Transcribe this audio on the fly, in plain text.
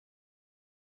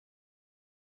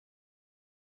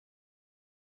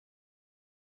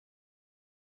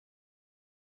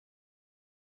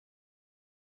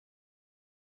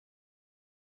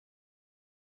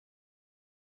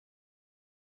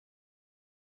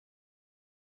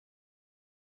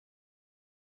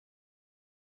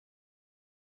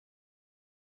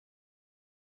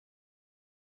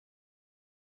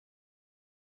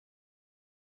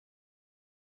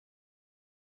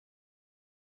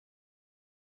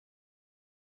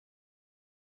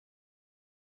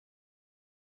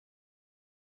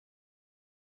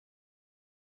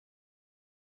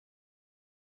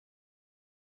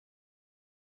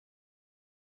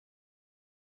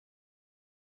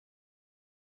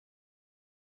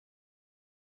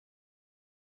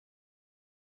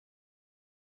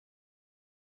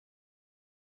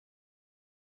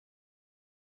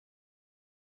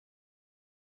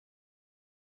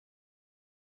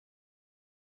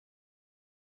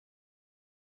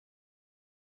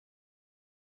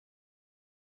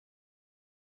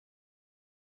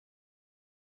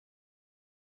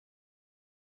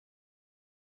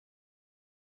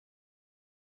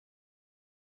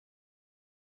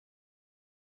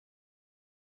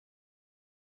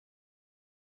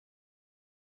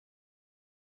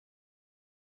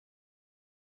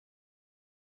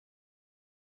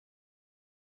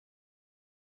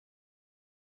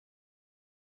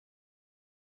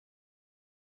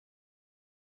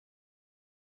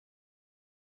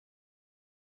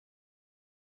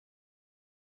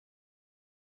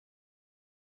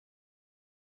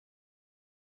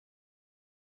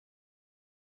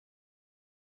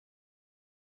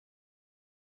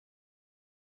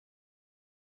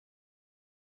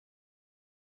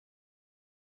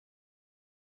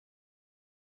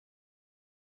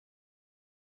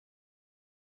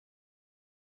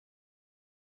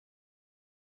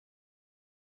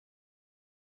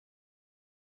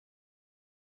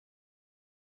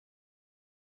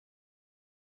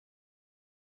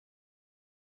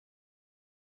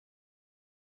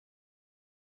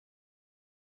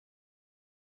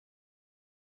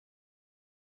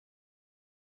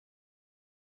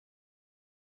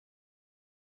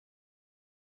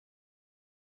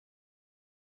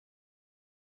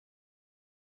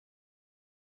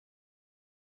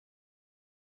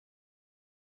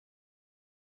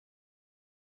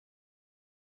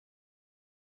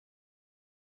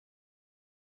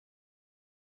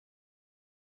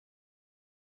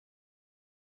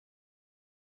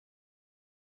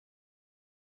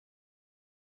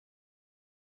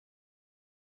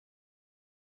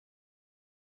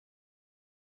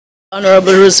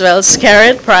Honorable Roosevelt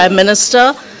Skerrit, Prime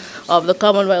Minister of the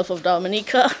Commonwealth of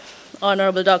Dominica,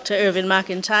 Honorable Dr. Irvin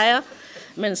McIntyre,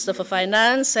 Minister for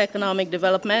Finance, Economic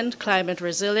Development, Climate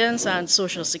Resilience and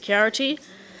Social Security,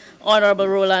 Honorable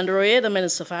Roland Royer, the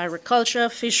Minister for Agriculture,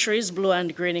 Fisheries, Blue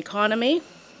and Green Economy,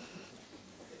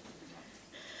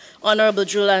 Honorable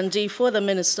Julian Defoe, the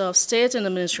Minister of State in the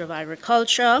Ministry of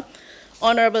Agriculture,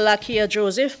 Honorable Lakia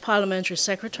Joseph, Parliamentary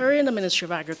Secretary in the Ministry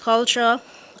of Agriculture,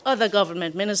 other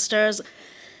government ministers,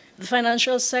 the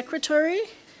Financial Secretary,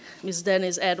 Ms.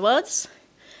 Denise Edwards,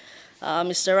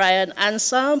 Mr. Ryan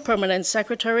Ansam, Permanent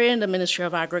Secretary in the Ministry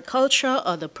of Agriculture,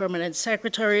 other permanent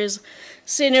secretaries,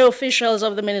 senior officials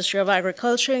of the Ministry of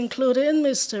Agriculture, including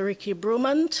Mr. Ricky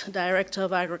Brumant, Director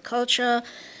of Agriculture,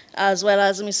 as well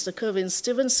as Mr. Kevin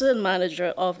Stevenson,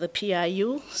 Manager of the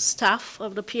PIU, staff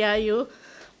of the PIU,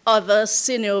 other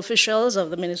senior officials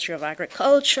of the Ministry of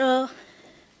Agriculture,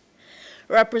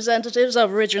 representatives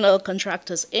of Regional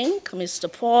Contractors, Inc., Mr.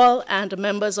 Paul, and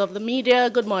members of the media.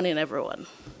 Good morning, everyone.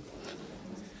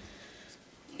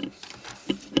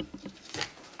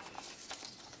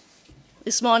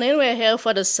 This morning, we're here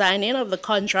for the signing of the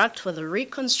contract for the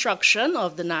reconstruction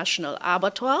of the National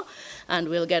Abattoir, and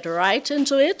we'll get right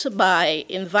into it by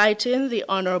inviting the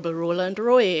Honorable Roland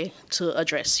Royer to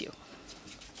address you.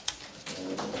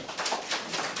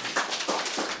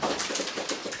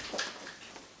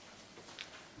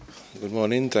 Good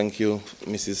morning. Thank you,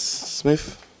 Mrs.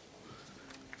 Smith.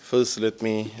 First, let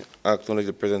me acknowledge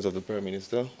the presence of the Prime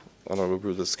Minister, Honorable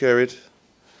Roosevelt Skerrit,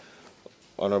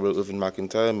 Honorable Irvin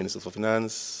McIntyre, Minister for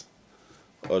Finance,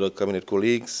 other cabinet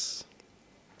colleagues,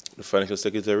 the Financial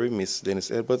Secretary, Ms.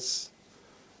 Denise Edwards,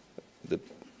 the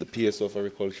PS of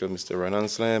Agriculture, Mr. Ryan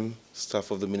Ansam, staff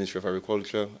of the Ministry of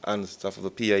Agriculture, and staff of the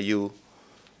PIU,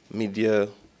 media.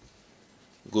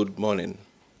 Good morning.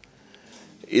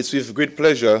 It's with great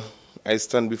pleasure I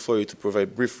stand before you to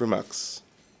provide brief remarks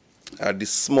at this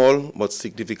small but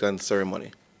significant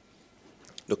ceremony.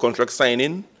 The contract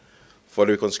signing for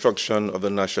the reconstruction of the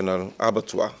National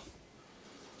Abattoir.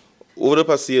 Over the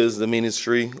past years, the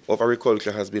Ministry of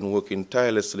Agriculture has been working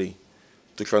tirelessly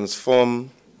to transform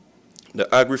the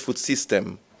agri-food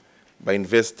system by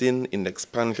investing in the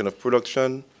expansion of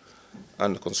production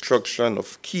and the construction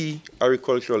of key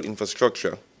agricultural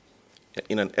infrastructure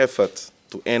in an effort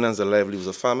to enhance the livelihoods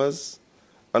of farmers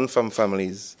and farm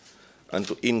families and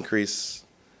to increase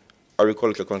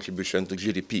agricultural contribution to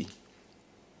GDP.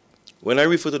 When I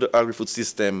refer to the agri-food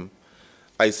system,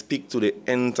 I speak to the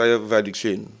entire value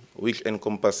chain, which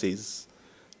encompasses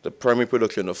the primary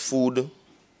production of food,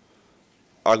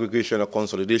 aggregation or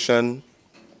consolidation,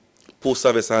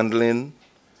 post-service handling,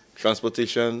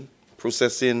 transportation,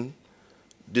 processing,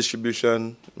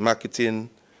 distribution, marketing,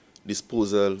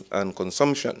 disposal, and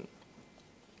consumption.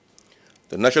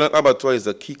 The National Abattoir is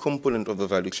a key component of the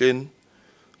value chain,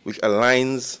 which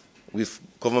aligns with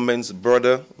government's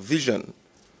broader vision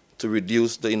to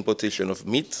reduce the importation of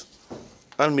meat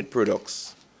and meat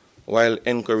products while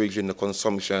encouraging the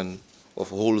consumption of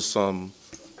wholesome,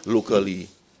 locally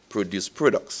produced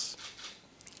products.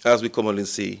 As we commonly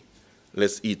say,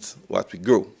 let's eat what we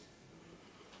grow.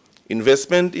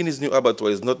 Investment in this new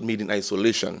abattoir is not made in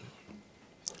isolation.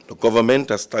 The government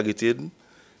has targeted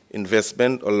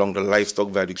investment along the livestock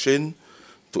value chain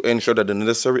to ensure that the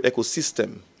necessary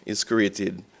ecosystem is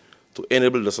created to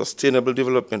enable the sustainable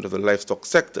development of the livestock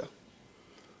sector.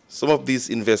 Some of these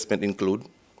investments include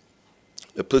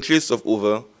the purchase of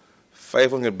over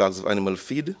 500 bags of animal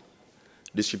feed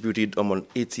distributed among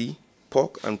 80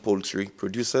 pork and poultry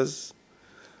producers,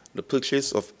 the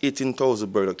purchase of 18,000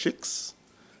 broiler chicks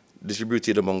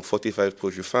distributed among 45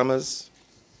 poultry farmers,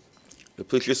 the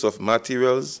purchase of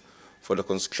materials for the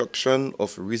construction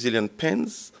of resilient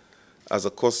pens as a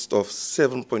cost of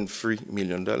 $7.3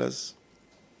 million,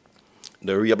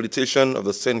 the rehabilitation of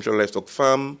the central livestock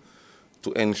farm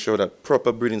to ensure that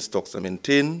proper breeding stocks are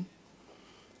maintained,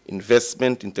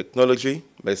 investment in technology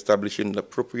by establishing the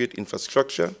appropriate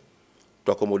infrastructure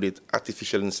to accommodate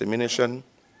artificial insemination,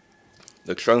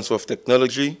 the transfer of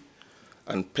technology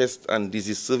and pest and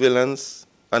disease surveillance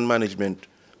and management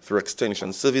through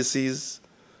extension services,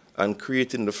 and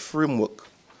creating the framework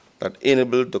that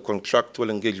enabled the contractual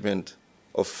engagement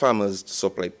of farmers to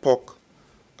supply pork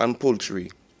and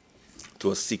poultry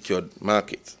to a secured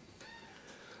market.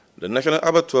 The National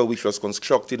Abattoir, which was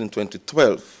constructed in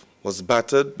 2012, was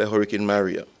battered by Hurricane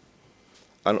Maria,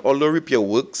 and although repair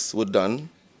works were done,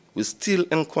 we still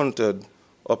encountered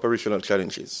operational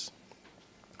challenges.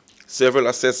 Several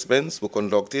assessments were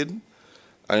conducted,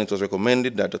 and it was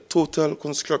recommended that the total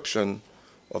construction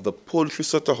of the poultry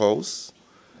slaughterhouse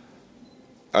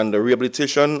and the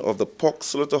rehabilitation of the pork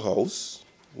slaughterhouse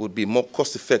would be more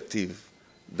cost-effective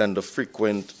than the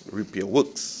frequent repair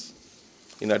works.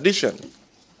 In addition,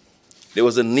 there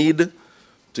was a need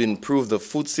to improve the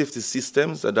food safety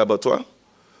systems at the abattoir,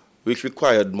 which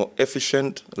required more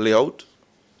efficient layout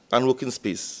and working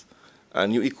space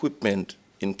and new equipment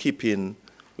in keeping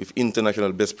with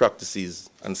international best practices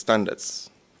and standards.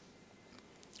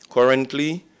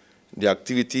 Currently, the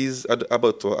activities at the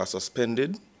abattoir are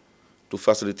suspended to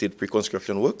facilitate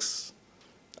pre-construction works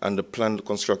and the planned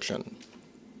construction.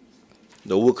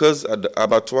 The workers at the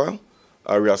abattoir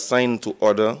are reassigned to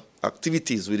other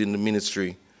activities within the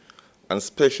ministry, and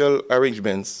special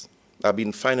arrangements are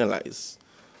being finalized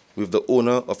with the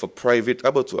owner of a private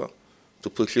abattoir to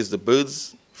purchase the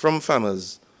birds from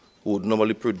farmers who would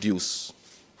normally produce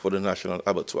for the national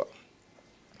abattoir.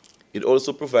 It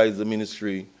also provides the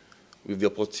ministry with the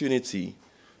opportunity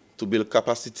to build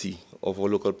capacity of our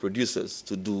local producers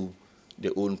to do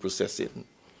their own processing.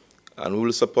 And we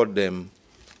will support them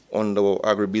on the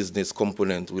agribusiness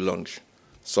component we launched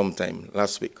sometime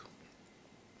last week.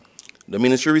 The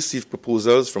ministry received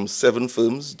proposals from 7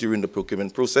 firms during the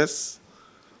procurement process.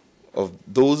 Of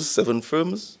those 7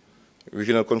 firms,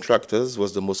 Regional Contractors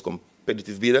was the most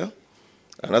competitive bidder,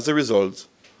 and as a result,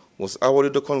 was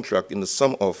awarded the contract in the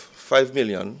sum of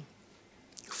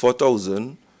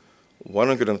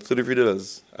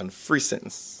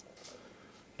 $5,004,133.03.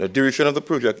 The duration of the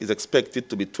project is expected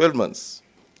to be 12 months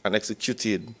and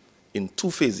executed in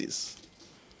 2 phases.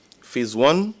 Phase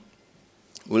 1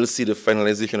 will see the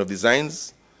finalization of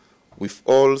designs with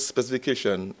all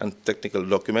specification and technical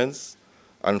documents,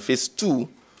 and Phase 2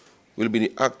 will be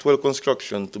the actual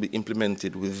construction to be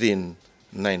implemented within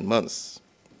 9 months.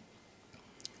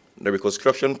 The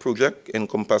reconstruction project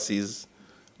encompasses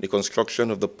the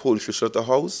construction of the poultry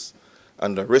slaughterhouse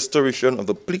and the restoration of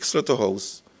the pig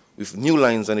slaughterhouse with new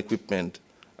lines and equipment,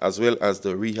 as well as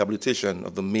the rehabilitation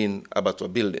of the main abattoir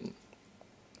building.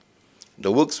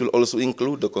 The works will also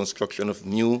include the construction of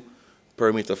new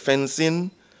perimeter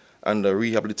fencing and the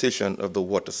rehabilitation of the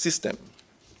water system.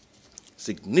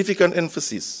 Significant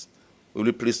emphasis will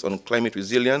be placed on climate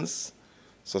resilience,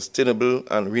 sustainable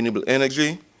and renewable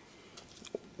energy,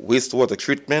 wastewater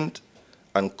treatment,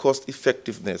 and cost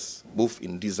effectiveness, both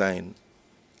in design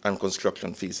and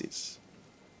construction phases.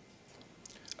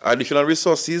 Additional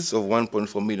resources of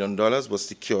 $1.4 million was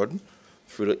secured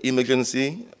through the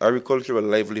Emergency Agricultural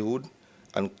Livelihood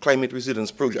and Climate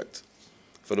Resilience Project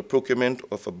for the procurement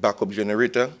of a backup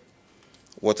generator,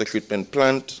 water treatment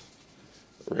plant,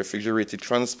 refrigerated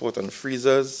transport and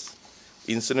freezers,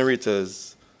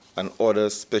 incinerators, and other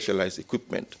specialized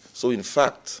equipment. So in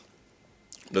fact,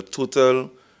 the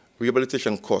total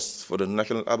rehabilitation costs for the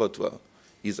National Abattoir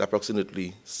is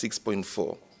approximately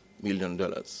 $6.4 million.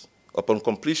 Upon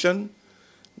completion,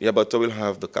 the abattoir will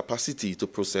have the capacity to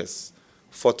process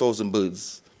 4,000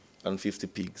 birds and 50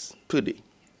 pigs per day.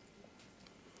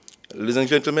 Ladies and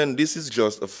gentlemen, this is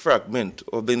just a fragment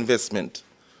of the investment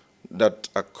that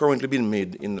are currently being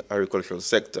made in the agricultural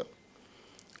sector.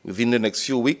 Within the next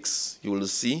few weeks, you will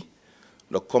see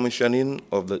the commissioning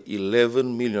of the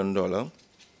 $11 million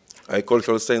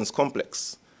Agricultural Science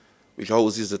Complex, which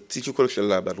houses the Tissue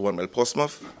Lab at 1 Mile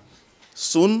Portsmouth.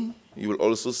 Soon, you will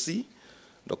also see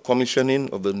the commissioning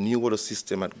of the new water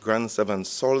system at Grand Savannah,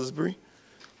 Salisbury,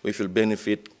 which will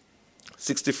benefit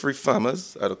 63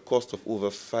 farmers at a cost of over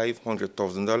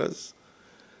 $500,000.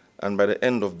 And by the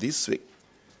end of this week,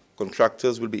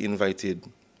 contractors will be invited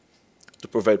to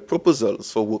provide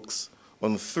proposals for works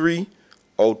on 3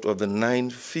 out of the 9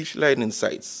 fish lining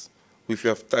sites, which we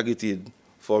have targeted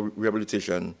for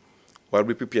rehabilitation, while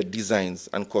we prepare designs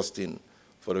and costing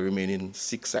for the remaining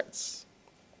 6 sites.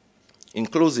 In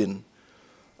closing,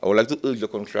 I would like to urge the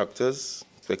contractors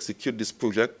to execute this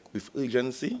project with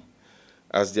urgency,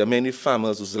 as there are many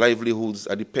farmers whose livelihoods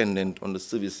are dependent on the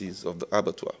services of the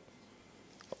abattoir.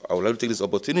 I would like to take this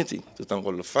opportunity to thank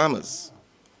all the farmers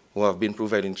who have been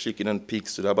providing chicken and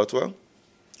pigs to the abattoir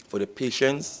for their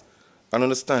patience and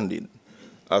understanding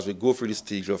as we go through the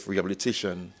stage of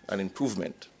rehabilitation and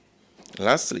improvement.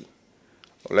 Lastly,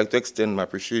 I would like to extend my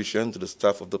appreciation to the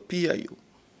staff of the PIU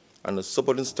and the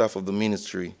supporting staff of the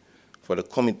ministry for the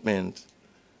commitment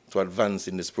to advance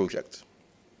in this project.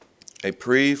 I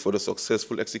pray for the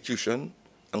successful execution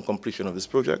and completion of this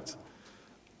project,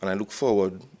 and I look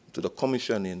forward to the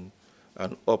commissioning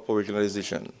and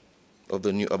operationalization of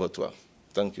the new abattoir.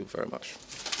 Thank you very much.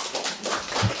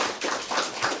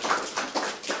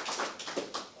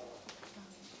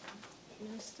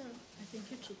 Minister, I think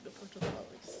you took the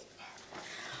protocols.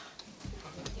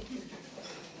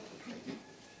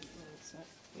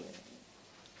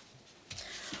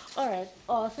 All right.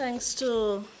 Thanks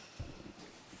to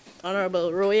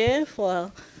Honorable Royer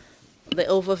for the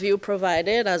overview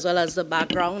provided, as well as the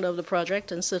background of the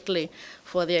project, and certainly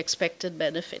for the expected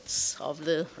benefits of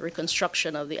the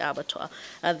reconstruction of the abattoir.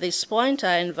 At this point,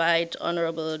 I invite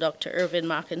Honorable Dr. Irvin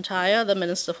McIntyre, the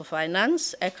Minister for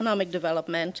Finance, Economic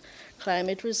Development,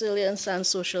 Climate Resilience, and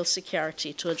Social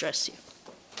Security, to address you.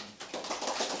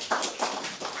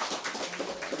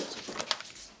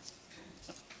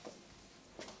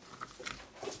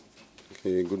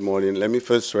 Okay, good morning. Let me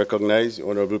first recognize the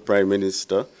Honorable Prime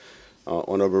Minister,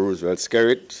 Honorable Roosevelt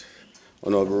Skerrit,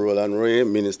 Honorable Roland Royer,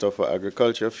 Minister for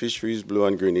Agriculture, Fisheries, Blue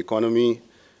and Green Economy,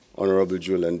 Honorable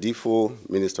Julian Defoe,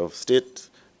 Minister of State,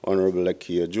 Honorable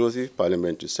Lakia Joseph,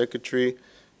 Parliamentary Secretary,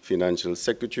 Financial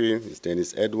Secretary, Ms.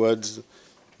 Dennis Edwards,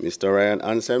 Mr. Ryan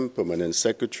Ansem, Permanent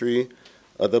Secretary,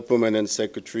 other Permanent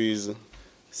Secretaries,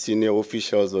 senior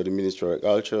officials of the Ministry of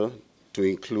Agriculture, to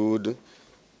include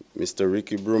Mr.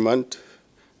 Ricky Brumant,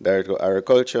 Director of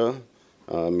Agriculture,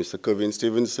 Mr. Kevin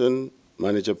Stevenson,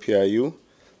 Manager PIU,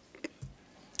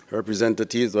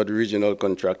 representatives of the Regional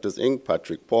Contractors, Inc.,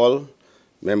 Patrick Paul,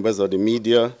 members of the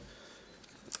media.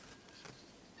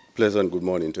 Pleasant good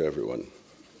morning to everyone.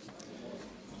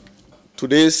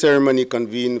 Today's ceremony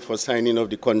convened for signing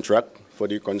of the contract for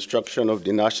the construction of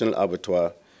the National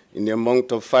Abattoir in the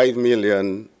amount of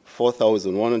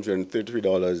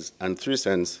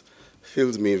 $5,004,133.03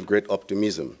 fills me with great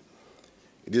optimism.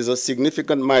 It is a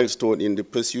significant milestone in the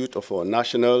pursuit of our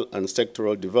national and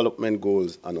sectoral development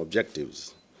goals and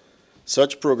objectives.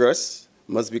 Such progress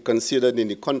must be considered in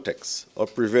the context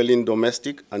of prevailing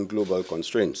domestic and global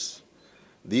constraints.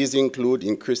 These include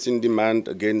increasing demand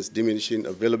against diminishing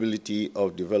availability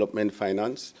of development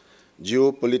finance,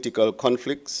 geopolitical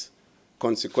conflicts,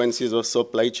 consequences of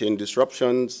supply chain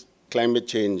disruptions, climate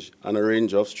change, and a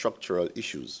range of structural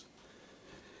issues.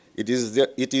 It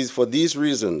is for these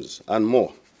reasons and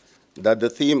more that the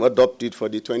theme adopted for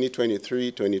the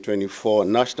 2023-2024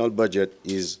 national budget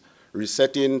is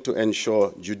resetting to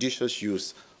ensure judicious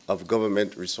use of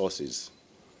government resources.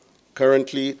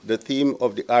 Currently, the theme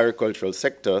of the agricultural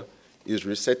sector is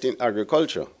resetting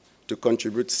agriculture to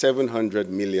contribute $700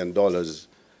 million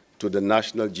to the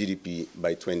national GDP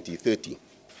by 2030.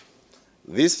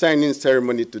 This signing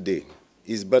ceremony today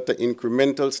is but an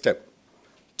incremental step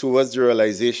towards the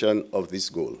realization of this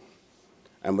goal.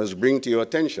 I must bring to your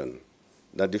attention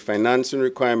that the financing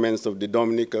requirements of the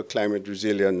Dominica Climate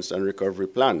Resilience and Recovery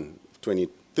Plan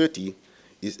 2030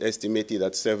 is estimated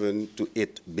at $7 to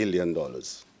 $8 billion.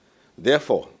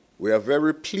 Therefore, we are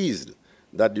very pleased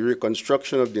that the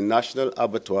reconstruction of the National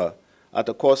Abattoir at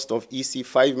a cost of EC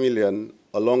 $5 million,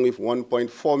 along with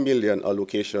 $1.4 million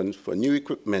allocations for new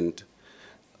equipment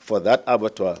for that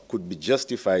abattoir, could be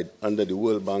justified under the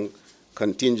World Bank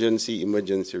Contingency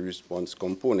Emergency Response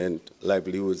Component,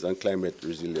 Livelihoods and Climate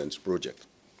Resilience Project.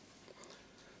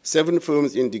 7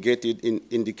 firms indicated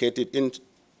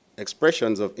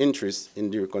expressions of interest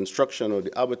in the reconstruction of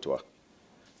the abattoir.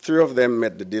 3 of them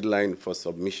met the deadline for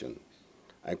submission.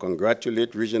 I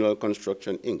congratulate Regional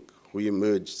Construction, Inc., who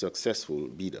emerged successful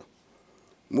bidder.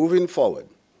 Moving forward,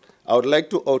 I would like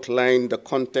to outline the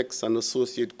context and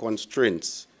associated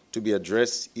constraints to be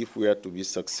addressed if we are to be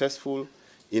successful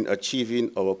in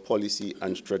achieving our policy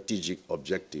and strategic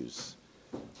objectives.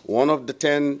 One of the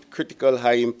 10 critical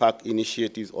high-impact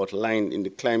initiatives outlined in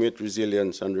the Climate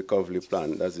Resilience and Recovery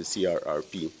Plan, that's the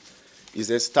CRRP, is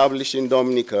establishing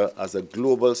Dominica as a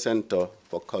global center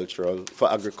for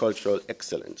agricultural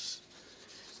excellence.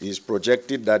 It is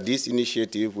projected that this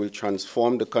initiative will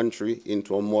transform the country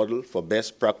into a model for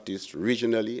best practice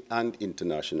regionally and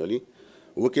internationally,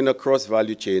 working across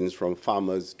value chains from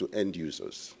farmers to end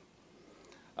users.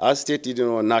 As stated in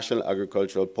our National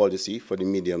Agricultural Policy for the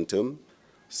medium term,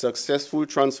 successful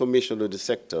transformation of the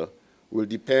sector will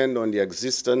depend on the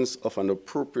existence of an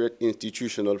appropriate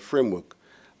institutional framework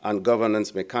and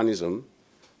governance mechanism,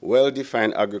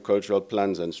 well-defined agricultural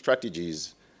plans and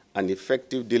strategies, and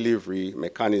effective delivery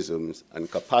mechanisms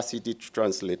and capacity to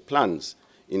translate plans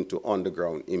into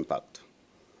on-the-ground impact.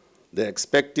 The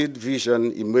expected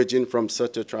vision emerging from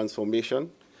such a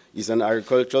transformation is an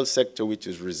agricultural sector which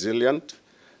is resilient,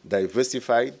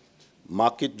 diversified,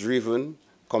 market-driven,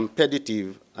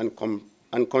 competitive, and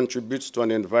contributes to an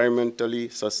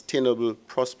environmentally sustainable,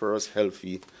 prosperous,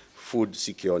 healthy,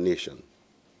 food-secure nation.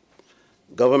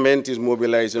 Government is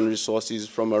mobilizing resources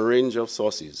from a range of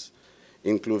sources,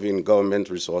 including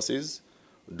government resources,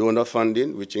 donor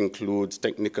funding, which includes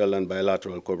technical and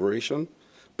bilateral cooperation,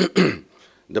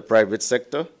 the private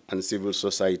sector and civil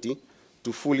society,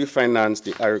 to fully finance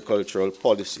the agricultural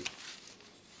policy.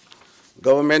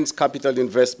 Government's capital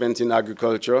investment in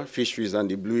agriculture, fisheries,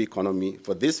 and the blue economy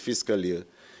for this fiscal year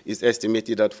is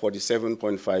estimated at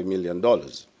 $47.5 million.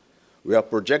 We are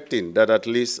projecting that at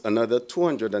least another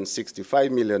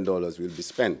 $265 million will be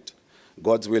spent,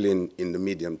 God's willing, in the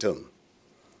medium term.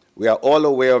 We are all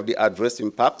aware of the adverse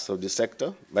impacts of the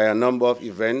sector by a number of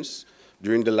events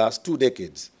during the last 2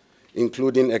 decades,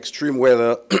 including extreme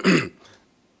weather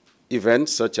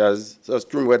events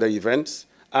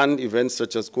and events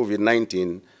such as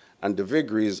COVID-19 and the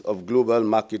vagaries of global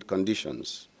market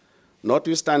conditions.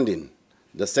 Notwithstanding,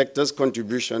 the sector's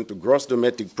contribution to gross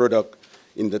domestic product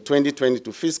in the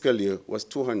 2022 fiscal year was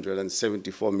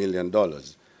 $274 million,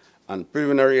 and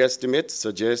preliminary estimates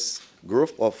suggest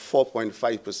growth of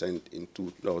 4.5% in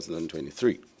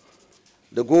 2023.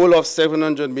 The goal of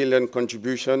 $700 million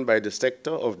contribution by the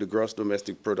sector of the gross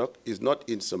domestic product is not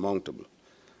insurmountable.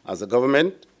 As a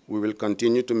government, we will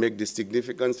continue to make the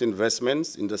significant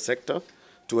investments in the sector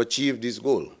to achieve this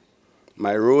goal.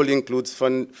 My role includes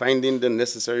finding the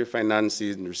necessary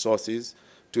financing resources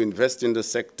to invest in the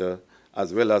sector,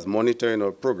 as well as monitoring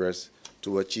our progress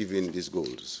to achieving these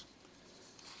goals.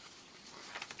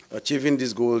 Achieving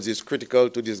these goals is critical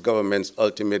to this government's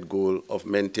ultimate goal of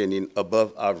maintaining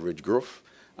above-average growth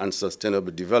and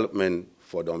sustainable development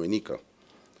for Dominica.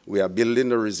 We are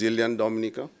building a resilient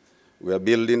Dominica. We are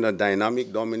building a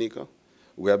dynamic Dominica.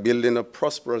 We are building a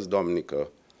prosperous Dominica.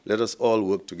 Let us all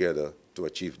work together to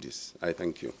achieve this. I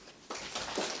thank you.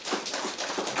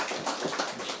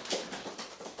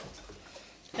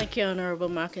 Thank you, Honorable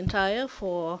McIntyre,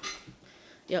 for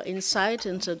your insight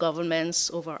into government's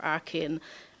overarching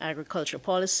agriculture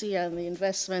policy and the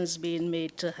investments being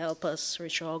made to help us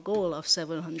reach our goal of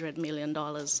 $700 million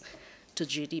to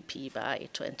GDP by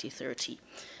 2030.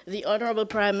 The Honorable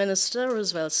Prime Minister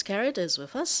Roosevelt Skerrit is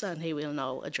with us, and he will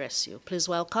now address you. Please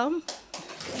welcome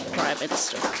the Prime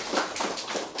Minister.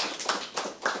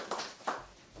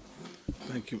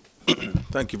 Thank you.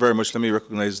 Thank you very much. Let me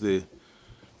recognize the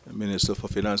Minister for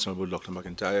Finance, Honorable Dr.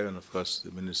 McIntyre, and of course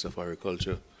the Minister for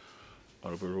Agriculture,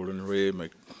 Honorable Roland Ray, my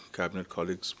cabinet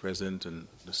colleagues present, and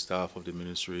the staff of the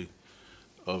Ministry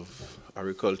of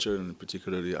Agriculture, and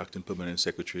particularly the Acting Permanent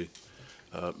Secretary,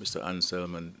 Mr.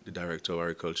 Anselm, and the Director of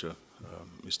Agriculture,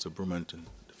 Mr. Brumant, and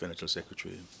the Financial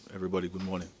Secretary. Everybody, good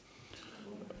morning.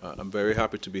 I'm very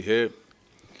happy to be here.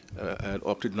 I had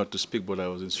opted not to speak, but I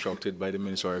was instructed by the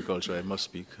Minister of Agriculture I must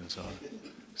speak, and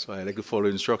so I like to follow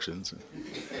instructions.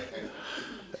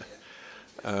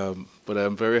 But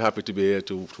I'm very happy to be here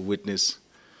to witness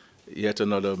yet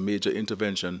another major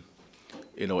intervention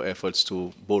in our efforts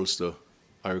to bolster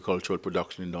agricultural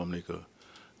production in Dominica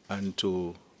and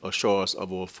to assure us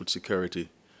of our food security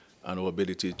and our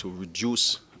ability to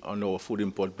reduce on our food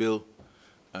import bill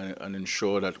and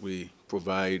ensure that we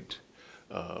provide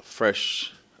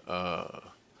fresh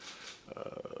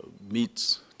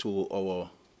meats to our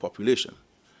population.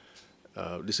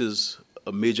 This is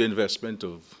a major investment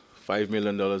of $5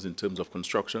 million in terms of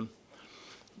construction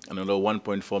and another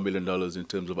 $1.4 million in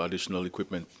terms of additional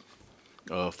equipment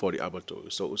for the abattoir.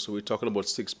 So we're talking about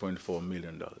 $6.4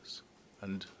 million.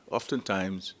 And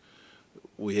oftentimes,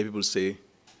 we hear people say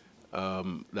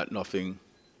that nothing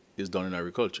is done in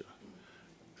agriculture.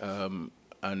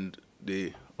 And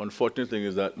the unfortunate thing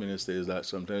is that, Minister, is that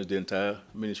sometimes the entire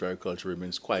Ministry of Agriculture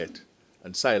remains quiet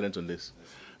and silent on this,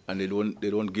 and they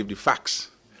don't give the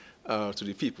facts to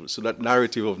the people. So that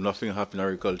narrative of nothing happening in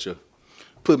agriculture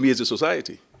permeates the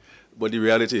society. But the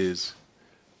reality is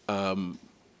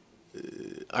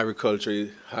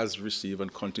agriculture has received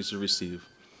and continues to receive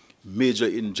major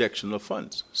injection of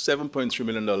funds. $7.3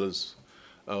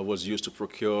 million was used to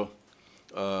procure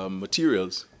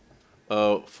materials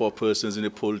for persons in the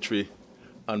poultry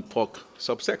and pork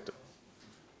subsector.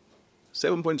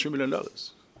 $7.3 million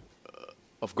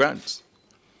of grants.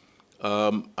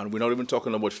 And we're not even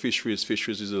talking about fisheries.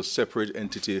 Fisheries is a separate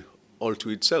entity all to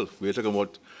itself. We're talking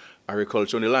about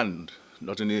agriculture on the land,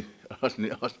 not in the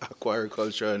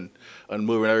aquaculture and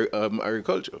marine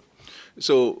agriculture.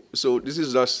 So this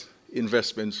is just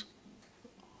investments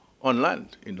on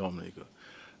land in Dominica.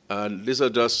 And these are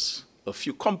just a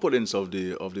few components of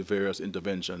the various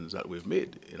interventions that we've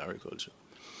made in agriculture.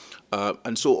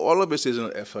 And so all of this is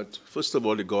an effort. First of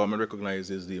all, the government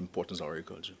recognizes the importance of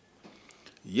agriculture.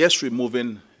 Yes, we're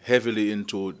moving heavily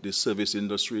into the service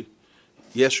industry.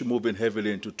 Yes, we're moving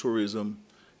heavily into tourism.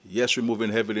 Yes, we're moving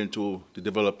heavily into the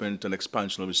development and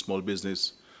expansion of the small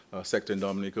business sector in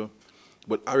Dominica.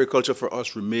 But agriculture for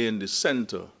us remains the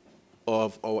center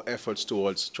of our efforts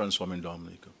towards transforming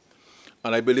Dominica.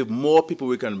 And I believe more people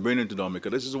we can bring into Dominica.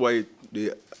 This is why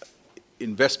the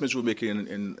investments we're making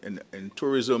in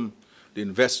tourism, the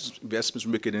investments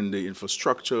we're making in the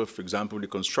infrastructure, for example, the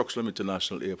construction of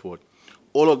International Airport,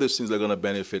 all of these things are going to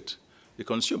benefit the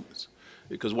consumers.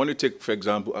 Because when you take, for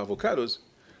example, avocados,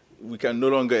 we can no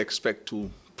longer expect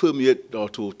to permeate or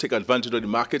to take advantage of the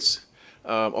markets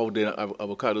of the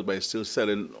avocados by still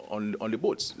selling on the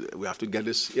boats. We have to get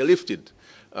this airlifted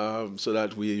so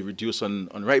that we reduce on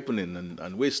ripening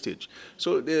and wastage.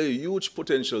 So there are huge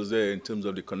potentials there in terms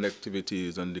of the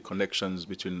connectivities and the connections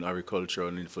between agriculture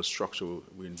and infrastructure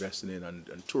we're investing in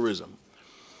and tourism.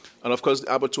 And of course,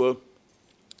 the abattoir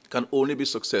can only be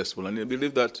successful. And I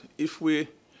believe that if we,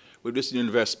 with these new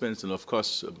investments and of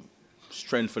course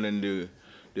strengthening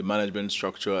the management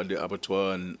structure at the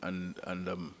abattoir and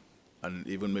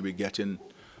even maybe getting,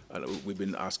 we've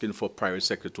been asking for private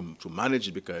sector to manage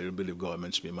it because I don't believe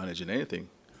government should be managing anything.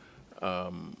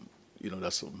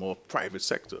 That's a more private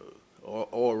sector.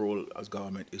 Our role as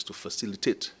government is to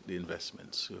facilitate the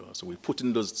investments. So we're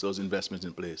putting those investments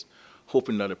in place,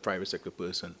 hoping that a private sector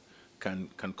person can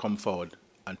come forward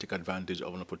and take advantage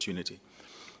of an opportunity.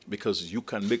 Because you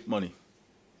can make money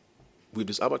with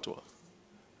this abattoir.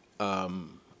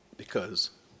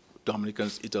 Because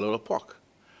Dominicans eat a lot of pork,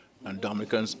 and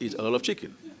Dominicans eat a lot of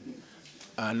chicken.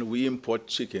 And we import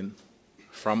chicken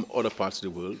from other parts of the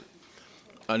world.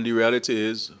 And the reality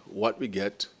is, what we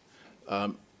get,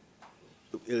 it'll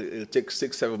take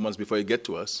 6-7 months before it gets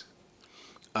to us.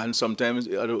 And sometimes,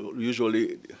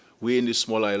 usually, we in the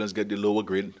small islands get the lower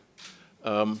grade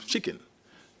chicken.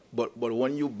 But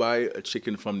when you buy a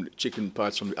chicken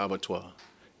parts from the abattoir,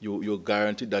 you're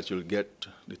guaranteed that you'll get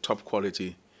the top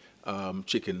quality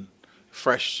chicken,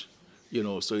 fresh.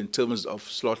 So in terms of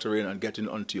slaughtering and getting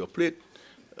onto your plate,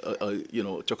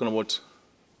 talking about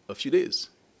a few days.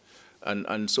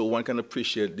 And so one can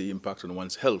appreciate the impact on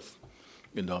one's health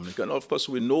in Dominica. And of course,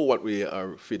 we know what we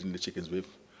are feeding the chickens with.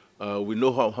 We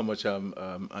know how much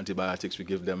antibiotics we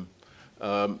give them.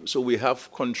 So we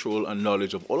have control and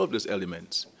knowledge of all of these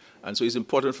elements. And so it's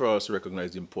important for us to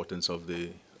recognize the importance of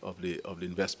the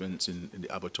investments in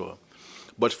the abattoir.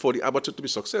 But for the abattoir to be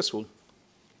successful,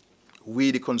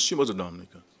 we, the consumers of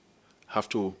Dominica, have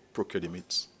to procure the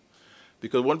meats.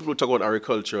 Because when people talk about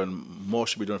agriculture and more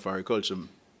should be done for agriculture,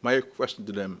 my question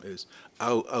to them is,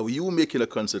 are you making a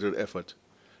concerted effort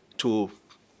to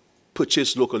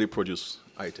purchase locally produced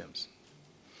items?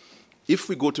 If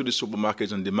we go to the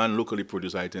supermarkets and demand locally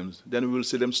produced items, then we will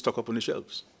see them stock up on the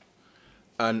shelves.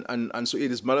 And so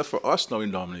it is matter for us now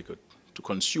in Dominica to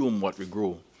consume what we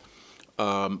grow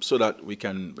so that we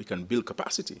can build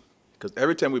capacity. Because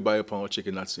every time we buy a pound of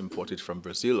chicken that's imported from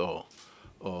Brazil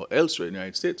or elsewhere in the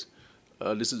United States,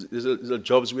 these are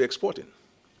jobs we're exporting.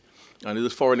 And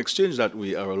it's a foreign exchange that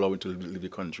we are allowing to leave the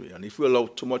country. And if we allow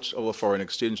too much of a foreign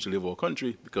exchange to leave our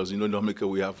country, because in Dominica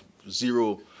we have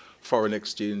zero foreign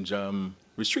exchange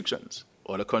restrictions.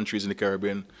 Other countries in the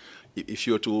Caribbean, if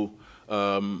you're to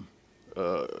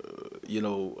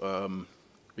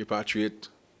repatriate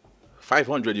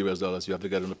 $500 US, you have to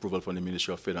get an approval from the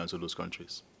Ministry of Finance of those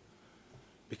countries,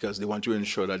 because they want to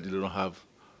ensure that they don't have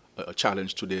a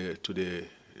challenge to their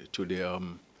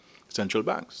central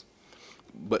banks.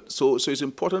 But so it's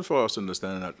important for us to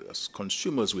understand that as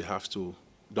consumers,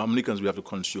 Dominicans, we have to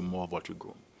consume more of what we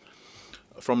grow.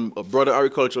 From a broader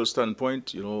agricultural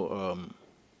standpoint,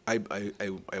 I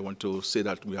want to say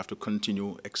that we have to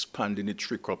continue expanding the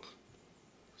tree crop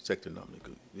sector in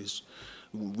Dominica. It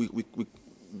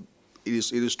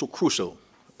is too crucial,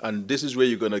 and this is where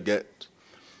you're going to get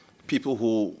people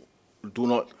who do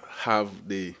not have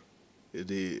the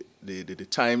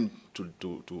time to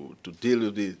deal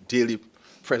with the daily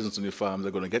presence on the farms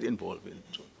are going to get involved in.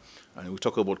 And we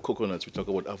talk about coconuts, we talk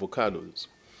about avocados,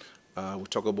 we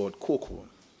talk about cocoa,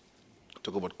 we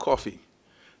talk about coffee,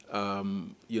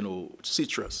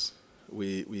 citrus.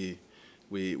 We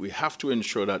have to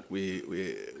ensure that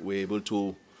we're able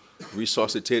to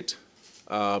resuscitate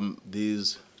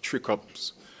these tree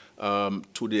crops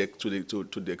to the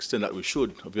extent that we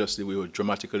should. Obviously, we were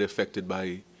dramatically affected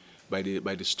by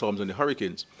the storms and the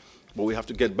hurricanes, but we have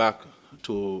to get back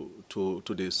to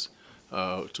this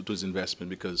investment,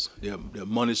 because there are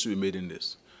monies to be made in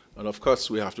this. And of course,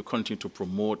 we have to continue to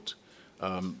promote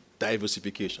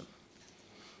diversification.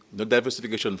 Not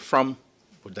diversification from,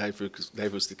 but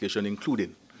diversification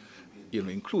including,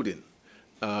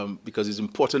 because it's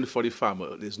important for the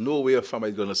farmer. There's no way a farmer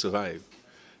is going to survive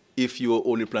if you're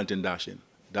only planting dashing.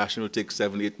 Dashing will take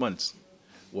 7-8 months.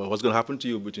 Well, what's going to happen to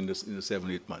you between in the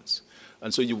 7-8 months?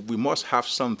 And so we must have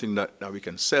something that we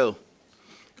can sell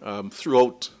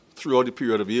throughout the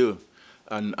period of year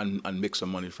and make some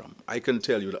money from. I can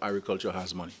tell you that agriculture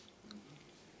has money.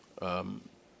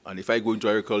 And if I go into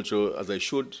agriculture as I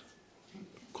should,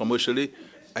 commercially,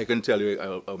 I can tell you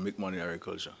I'll make money in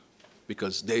agriculture,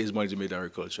 because there is money to make in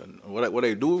agriculture. And what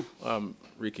I do,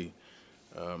 Ricky,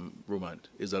 Roman,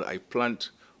 is that I plant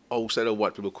outside of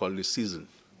what people call the season.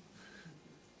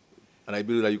 And I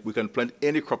believe that we can plant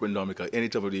any crop in Dominica any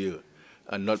time of the year,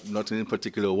 and not in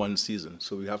particular one season.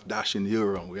 So we have dashing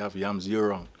year-round, we have yams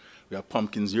year-round, we have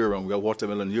pumpkins year-round, we have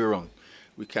watermelon year-round.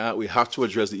 We have to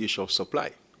address the issue of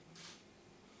supply.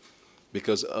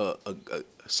 Because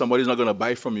somebody's not going to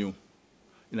buy from you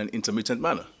in an intermittent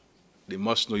manner. They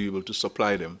must know you're able to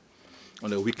supply them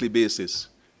on a weekly basis,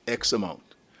 X amount.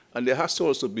 And there has to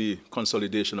also be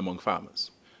consolidation among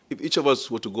farmers. If each of us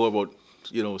were to go about,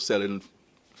 selling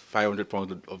 500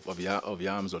 pounds of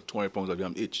yams or 200 pounds of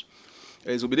yam each,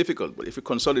 it will be difficult. But if we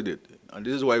consolidate, and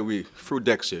this is why we, through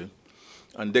DEXA,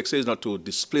 and DEXA is not to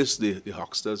displace the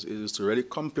hucksters, it is to really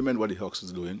complement what the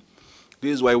hucksters are doing.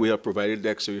 This is why we have provided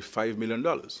DEXA with $5 million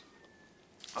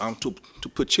to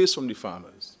purchase from the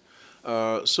farmers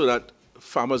so that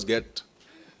farmers get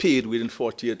paid within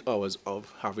 48 hours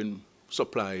of having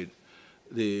supplied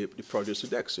the produce to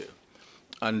DEXA.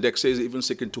 And DEXA is even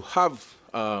seeking to have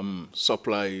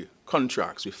supply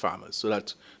contracts with farmers so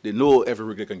that they know every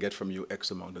week they can get from you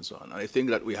X amount and so on. And I think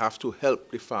that we have to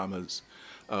help the farmers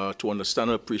to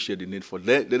understand and appreciate the need for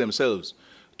they themselves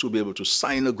to be able to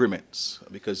sign agreements,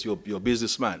 because you're a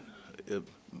businessman.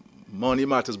 Money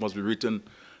matters must be written,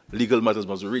 legal matters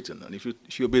must be written. And if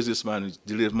you're a businessman,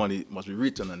 dealing with money must be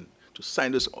written, and to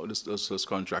sign those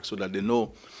contracts so that they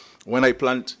know when I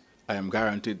plant, I am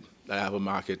guaranteed that I have a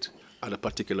market at a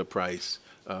particular price,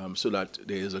 so that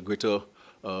there is a greater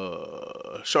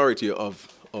surety of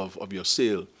your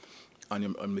sale, and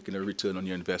you're making a return on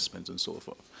your investments and so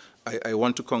forth. I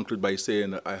want to conclude by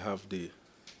saying that I have the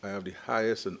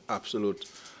highest and absolute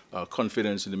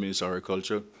confidence in the Minister of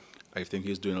Agriculture. I think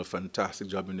he's doing a fantastic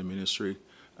job in the ministry,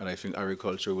 and I think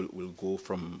agriculture will go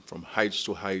from heights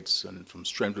to heights and from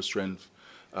strength to strength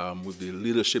with the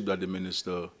leadership that the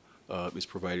Minister is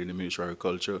providing the Ministry of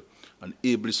Agriculture, and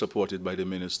ably supported by the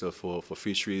Minister for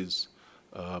Fisheries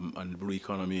and Blue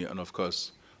Economy, and of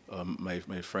course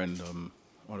my friend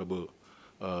Honorable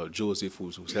Joseph,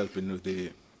 who's helping with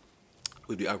the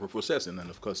agro-processing, and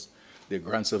of course the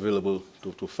grants available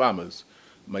to farmers.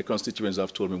 My constituents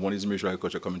have told me one is the Ministry of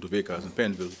Agriculture coming to Vacas in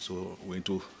Penville, so we're going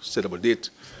to set up a date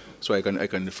so I can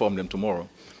inform them tomorrow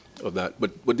of that.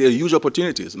 But there are huge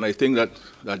opportunities, and I think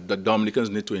that Dominicans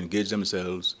need to engage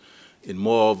themselves in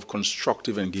more of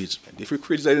constructive engagement. If we're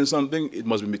criticizing something, it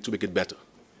must be to make it better.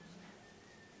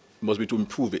 It must be to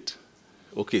improve it.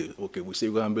 Okay, we say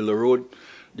we're going to build a road.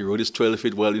 The road is 12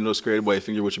 feet, well, squared, but I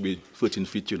think the road should be 13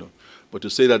 feet, But to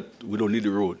say that we don't need the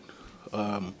road,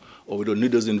 or we don't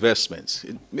need those investments,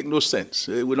 it makes no sense.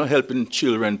 We're not helping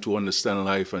children to understand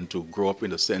life and to grow up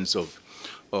in a sense of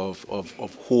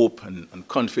hope and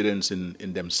confidence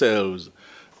in themselves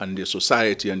and their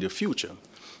society and their future.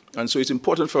 And so it's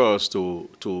important for us to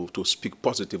speak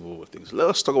positive over things. Let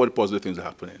us talk about the positive things that are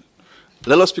happening.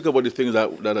 Let us speak about the things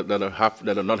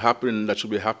that are not happening, that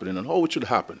should be happening, and how it should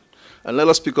happen. And let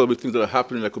us speak about the things that are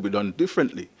happening that could be done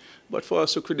differently. But for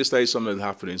us to criticize something that's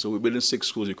happening, so we're building 6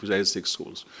 schools, we criticize 6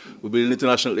 schools. We're building an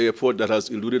international airport that has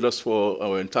eluded us for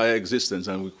our entire existence,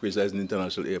 and we criticize an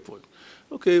international airport.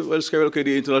 Okay, well, okay,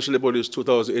 the international airport is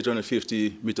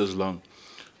 2,850 meters long.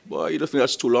 But you don't think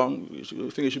that's too long?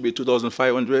 You think it should be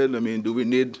 2,500? I mean, do we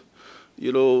need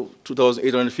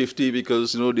 2,850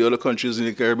 because, the other countries in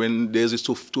the Caribbean, theirs is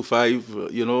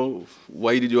 2.5,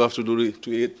 why did you have to do the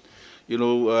 2.8? Do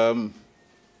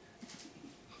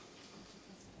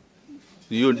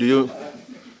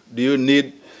you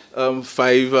need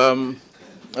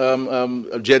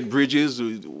 5 jet bridges?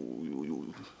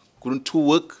 Couldn't 2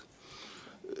 work?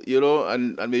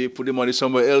 And maybe put the money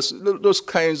somewhere else, those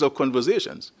kinds of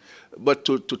conversations. But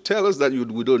to tell us that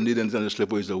we don't need an international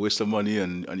airport is a waste of money,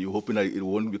 and you're hoping that it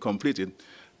won't be completed,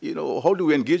 how do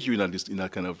we engage you in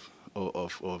that kind of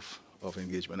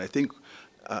engagement? I think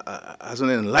as an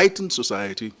enlightened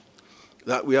society,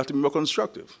 that we have to be more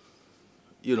constructive,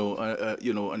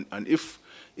 and if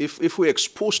we're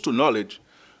exposed to knowledge,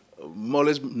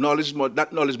 that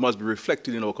knowledge must be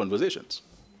reflected in our conversations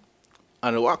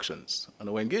and our actions and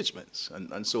our engagements,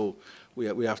 and so we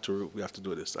have to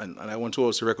do this. And I want to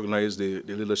also recognize the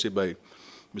leadership by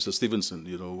Mr. Stevenson,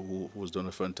 who's done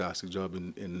a fantastic job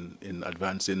in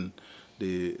advancing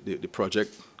the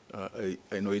project. I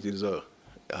know it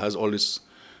has all its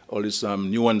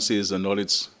nuances and all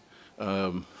its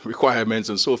requirements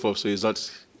and so forth. So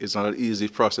it's not an easy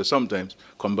process sometimes,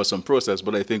 cumbersome process.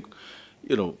 But I think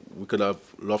we could have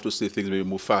loved to see things maybe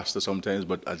move faster sometimes,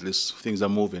 but at least things are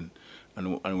moving.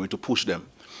 And we're going to push them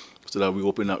so that we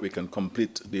open up, we can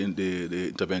complete the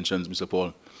interventions, Mr.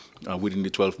 Paul, within the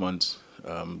 12 months.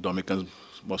 Dominicans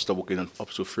must start working up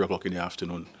to 3 o'clock in the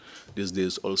afternoon. These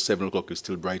days, all 7 o'clock is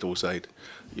still bright outside.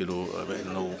 You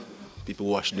know, people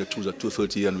washing their tools at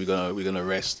 2:30 and we're gonna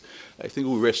rest. I think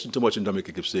we're resting too much in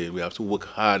Jamaica, keep saying. We have to work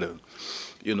harder.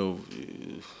 You know,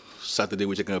 Saturday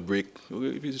we're taking a break.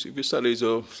 If it's Saturday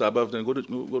or Sabbath, then go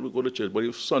to church. But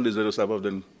if Sunday's a Sabbath,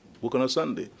 then work on a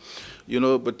Sunday. You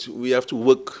know, but we have to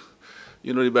work.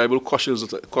 You know, the Bible cautions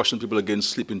people against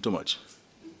sleeping too much.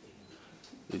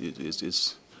 It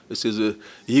says,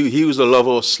 he who is a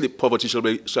lover of sleep, poverty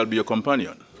shall be your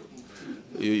companion.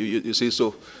 You see,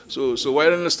 so I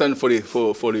understand for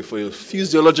your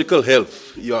physiological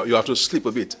health, you have to sleep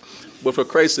a bit. But for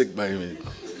Christ's sake,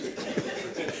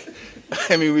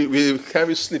 I mean, we can't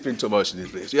be sleeping too much in this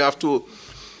place. We have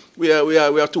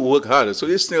to work harder. So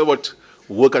this thing about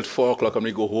work at 4 o'clock and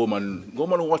we go home and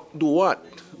do what?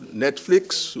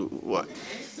 Netflix, what?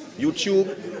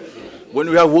 YouTube, when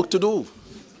we have work to do.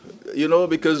 You know,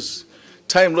 because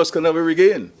time lost can never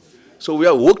regain. So we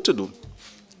have work to do.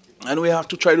 And we have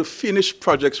to try to finish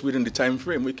projects within the time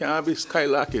frame. We can't be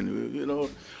skylarking, you know,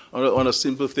 on a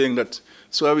simple thing that,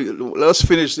 so let's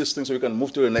finish this thing so we can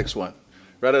move to the next one,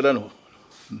 rather than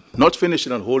not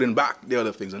finishing and holding back the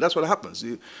other things. And that's what happens.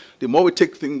 The more we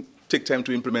take time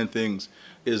to implement things,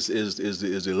 is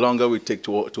the longer we take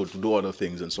to do other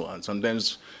things and so on.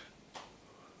 Sometimes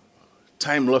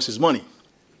time lost is money.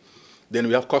 Then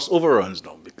we have cost overruns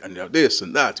now, and you have this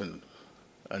and that, and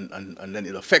then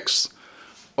it affects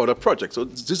other projects. So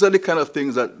these are the kind of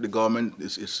things that the government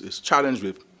is challenged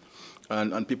with,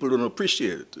 and people don't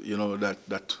appreciate it. You know,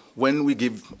 that when we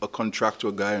give a contract to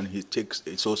a guy and it's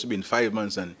supposed to be in 5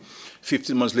 months, and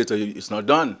 15 months later it's not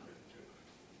done,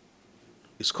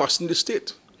 it's costing the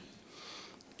state.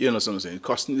 You know what I'm saying? It's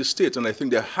costing the state, and I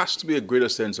think there has to be a greater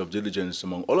sense of diligence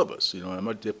among all of us. You know, I'm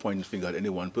not there pointing the finger at any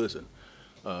one person.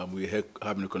 We're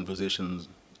having conversations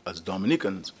as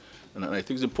Dominicans, and I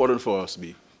think it's important for us to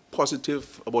be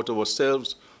positive about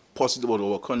ourselves, positive about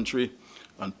our country,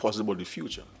 and positive about the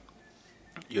future.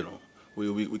 You know,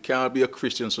 we can't be a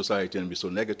Christian society and be so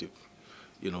negative.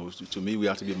 You know, to me, we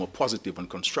have to be more positive and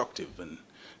constructive,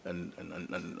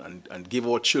 and give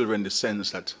our children the sense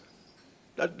that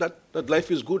life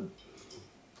is good.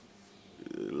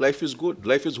 Life is good.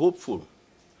 Life is hopeful.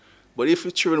 But if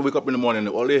your children wake up in the morning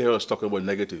and all they hear is talking about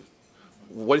negative,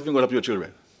 what do you think will happen to your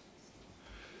children?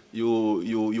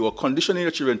 You are conditioning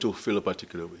your children to feel a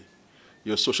particular way.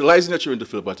 You're socializing your children to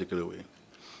feel a particular way.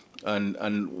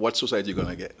 And what society are you going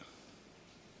to get?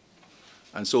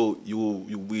 And so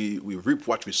we reap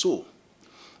what we sow.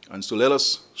 And so let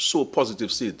us sow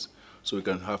positive seeds so we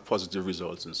can have positive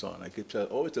results and so on. I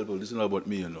always tell people, this is not about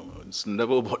me, you know. It's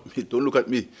never about me. Don't look at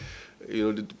me. You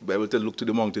know, the Bible tells, look to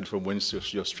the mountain from whence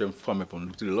your strength cometh, and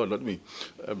look to the Lord, not me.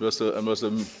 I'm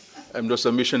just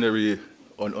a missionary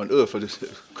on earth,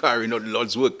 carrying out the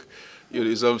Lord's work. You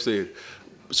know what I'm saying?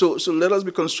 So let us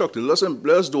be constructive. Let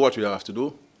us do what we have to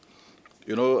do.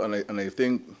 You know, and I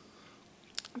think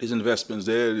these investments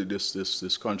there,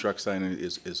 this contract signing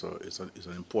is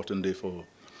an important day for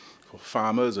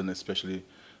farmers, and especially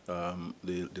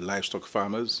the livestock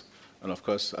farmers. And of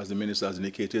course, as the minister has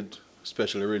indicated,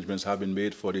 special arrangements have been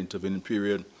made for the intervening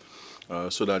period,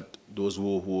 so that those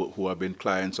who have been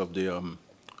clients of the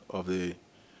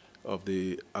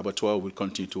abattoir will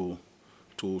continue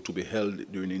to be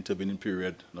held during the intervening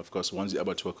period. And of course, once the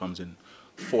abattoir comes in,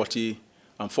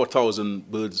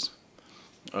 4,000 birds,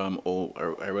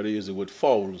 or I rather use the word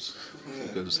fowls,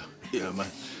 because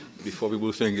before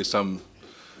people think it's some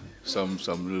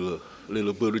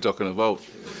little bird we're talking about.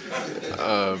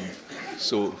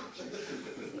 So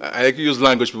I like to use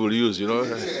language people use, you know.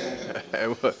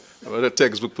 I'm a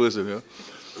textbook person, you know.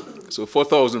 So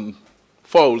 4,000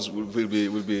 fowls will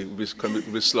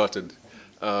be slaughtered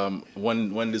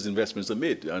when these investments are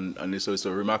made, and so it's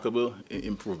a remarkable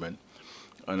improvement.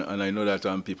 And I know that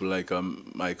people like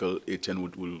Michael Etienne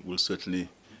will certainly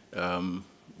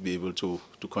be able to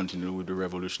continue with the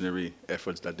revolutionary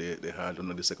efforts that they had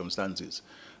under the circumstances.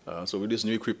 So with this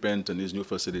new equipment and these new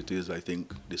facilities, I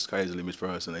think the sky is the limit for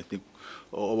us. And I think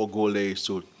our goal there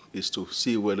is to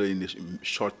see whether in the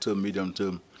short term, medium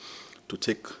term,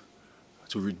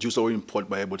 to reduce our import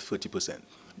by about 30%.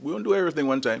 We won't do everything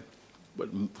one time, but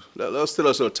let's tell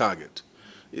us our target.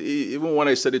 Even when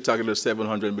I said the target of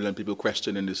 700 million people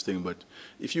questioning this thing, but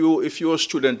if you're a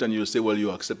student and you say, well, you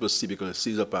accept a C because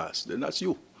C's a pass, then that's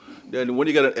you. Then when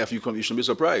you get an F, you shouldn't be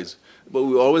surprised. But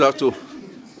we always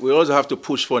have to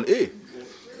push for an A.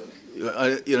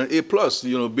 An A plus,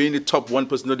 you know, being the top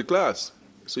 1% of the class.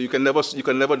 So you can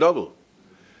never double.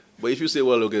 But if you say,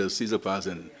 well, okay, C's a pass,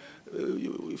 and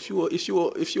if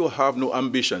you have no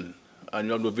ambition and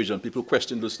you have no vision, people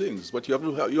question those things. But you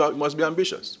must be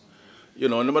ambitious. You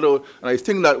know, no matter what, and I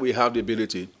think that we have the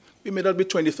ability. We may not be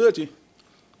 2030,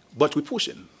 but we're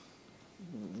pushing.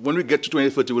 When we get to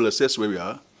 2030, we'll assess where we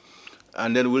are,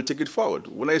 and then we'll take it forward.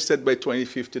 When I said by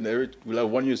 2015, we'll have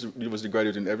one university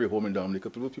graduate in every home in Dominica,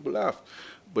 people laugh.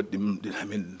 But I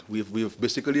mean, we've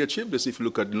basically achieved this if you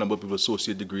look at the number of people with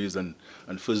associate degrees and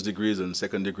first degrees and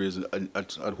second degrees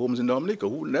at homes in Dominica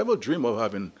who never dream of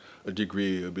having a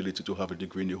degree, ability to have a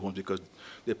degree in their homes because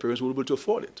their parents were able to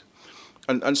afford it.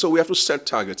 And so we have to set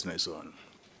targets and so on.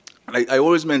 And I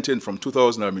always maintain from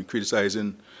 2000, I've been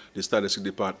criticizing the Statistics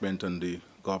Department and the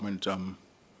government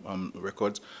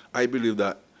records. I believe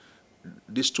that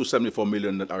this 274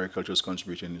 million that agriculture is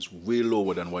contributing is way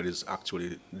lower than what is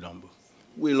actually the number.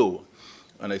 Way lower.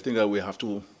 And I think that we have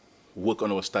to work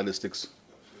on our statistics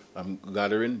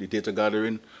gathering, the data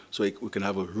gathering, so we can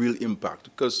have a real impact.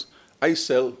 Because I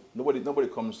sell, nobody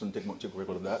comes and take a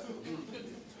record of that.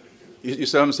 You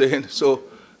see what I'm saying? So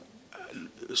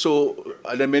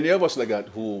there are many of us like that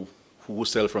who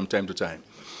sell from time to time,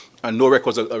 and no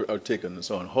records are taken and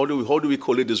so on. How do we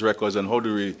collate these records, and how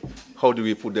do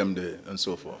we put them there and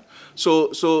so forth?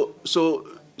 So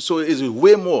it's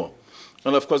way more.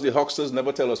 And of course, the hucksters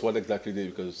never tell us what exactly they do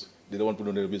because they don't want to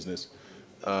know their business,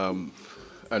 and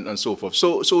so forth.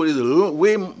 So it is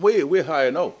way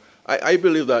higher now. I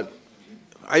believe that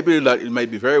it might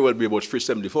be very well be about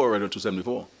 374 rather than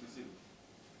 274.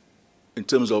 In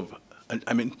terms of,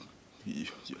 I mean,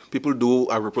 people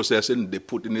do agro-processing. They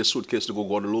put in a suitcase to go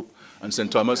Guadeloupe and St.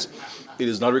 Thomas. It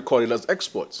is not recorded as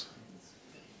exports.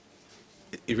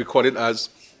 It's recorded as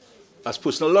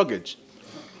personal luggage.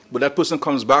 But that person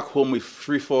comes back home with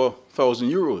 3,000-4,000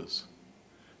 euros,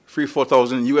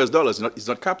 3,000-4,000 US dollars. It's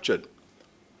not captured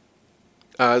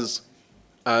as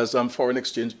foreign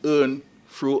exchange earned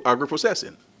through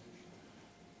agro-processing.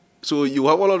 So you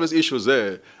have all of those issues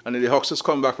there, and then the hucksters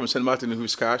come back from St. Martin with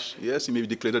his cash. Yes, he may be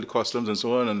declared at the customs and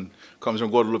so on, and comes from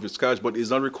Guadeloupe with his cash, but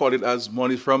it's not recorded as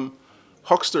money from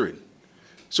huckstering.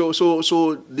 So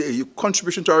the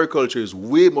contribution to agriculture is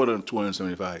way more than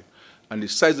 275. And the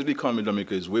size of the economy in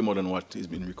Dominica is way more than what is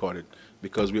being recorded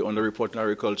because we're under-reporting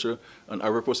agriculture, and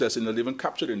agro-processing not even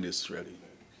captured in this, really.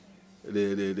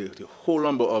 The whole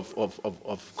number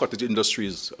of cottage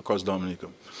industries across Dominica.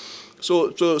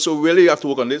 So really you have to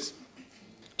work on this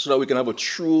so that we can have a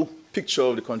true picture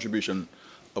of the contribution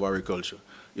of agriculture.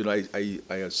 You know,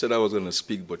 I said I was going to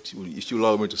speak, but if you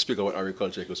allow me to speak about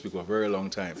agriculture, I could speak for a very long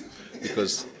time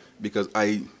because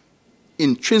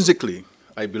intrinsically,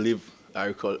 I believe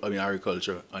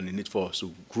agriculture and the need for us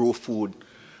to grow food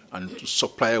and to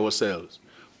supply ourselves.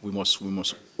 We must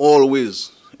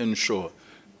always ensure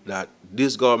that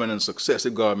this government and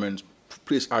successive governments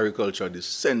place agriculture at the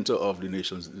center of the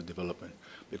nation's development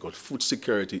because food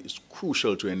security is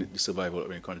crucial to the survival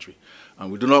of any country.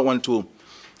 And we do not want to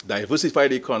diversify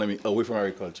the economy away from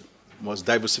agriculture. We must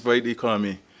diversify the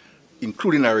economy,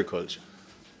 including agriculture,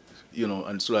 you know,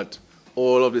 and so that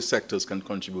all of the sectors can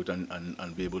contribute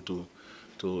and be able to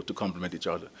complement each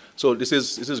other. So this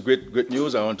is great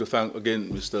news. I want to thank again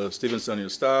Mr. Stevenson and your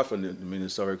staff and the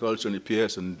Minister of Agriculture and the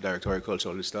PS and Director of Agriculture,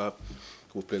 all the staff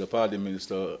who played a part, the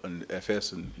Minister and the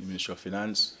FS and the Minister of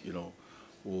Finance, you know,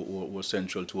 who were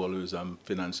central to always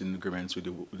financing agreements with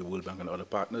the World Bank and other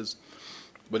partners.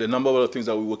 But a number of other things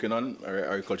that we're working on,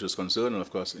 agriculture is concerned, and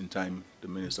of course in time the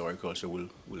Minister of Agriculture will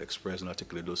express and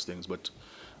articulate those things. But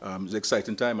it's an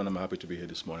exciting time, and I'm happy to be here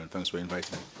this morning. Thanks for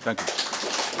inviting me. Thank you.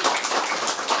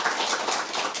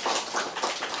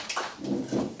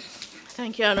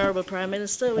 Thank you, Honorable Prime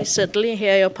Minister. We certainly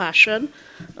hear your passion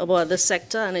about the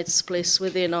sector and its place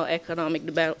within our economic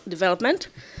development.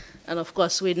 And of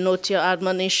course, we note your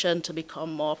admonition to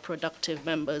become more productive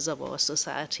members of our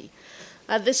society.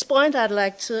 At this point, I'd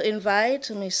like to invite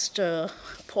Mr.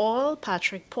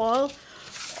 Patrick Paul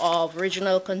of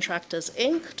Regional Contractors,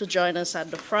 Inc. to join us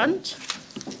at the front.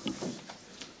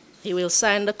 He will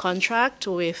sign the contract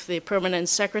with the Permanent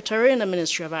Secretary in the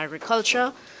Ministry of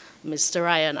Agriculture, Mr.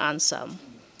 Ryan Ansam.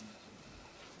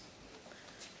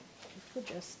 You could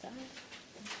just start.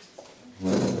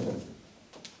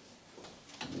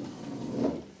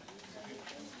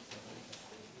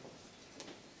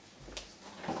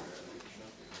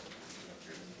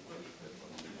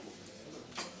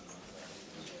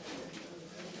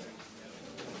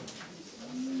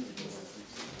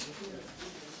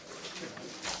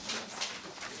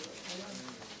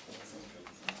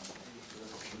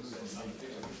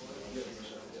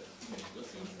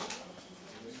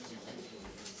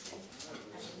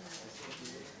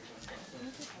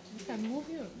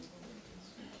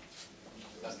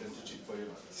 Ask them to cheat for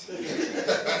you.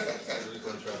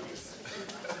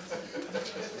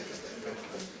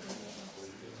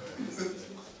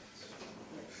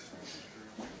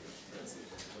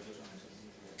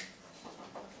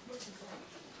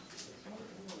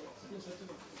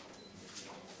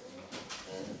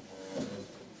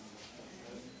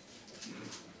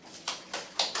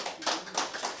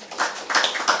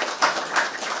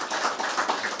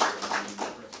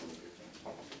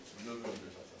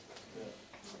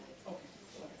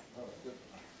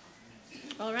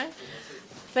 All right.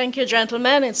 Thank you,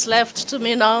 gentlemen. It's left to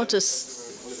me now to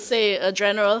say a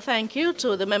general thank you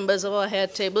to the members of our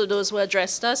head table, those who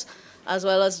addressed us, as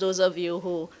well as those of you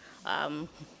who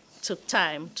took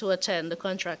time to attend the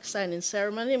contract signing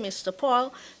ceremony. Mr.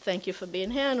 Paul, thank you for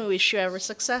being here, and we wish you every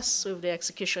success with the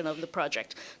execution of the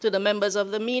project. To the members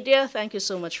of the media, thank you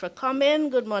so much for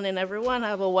coming. Good morning, everyone.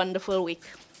 Have a wonderful week.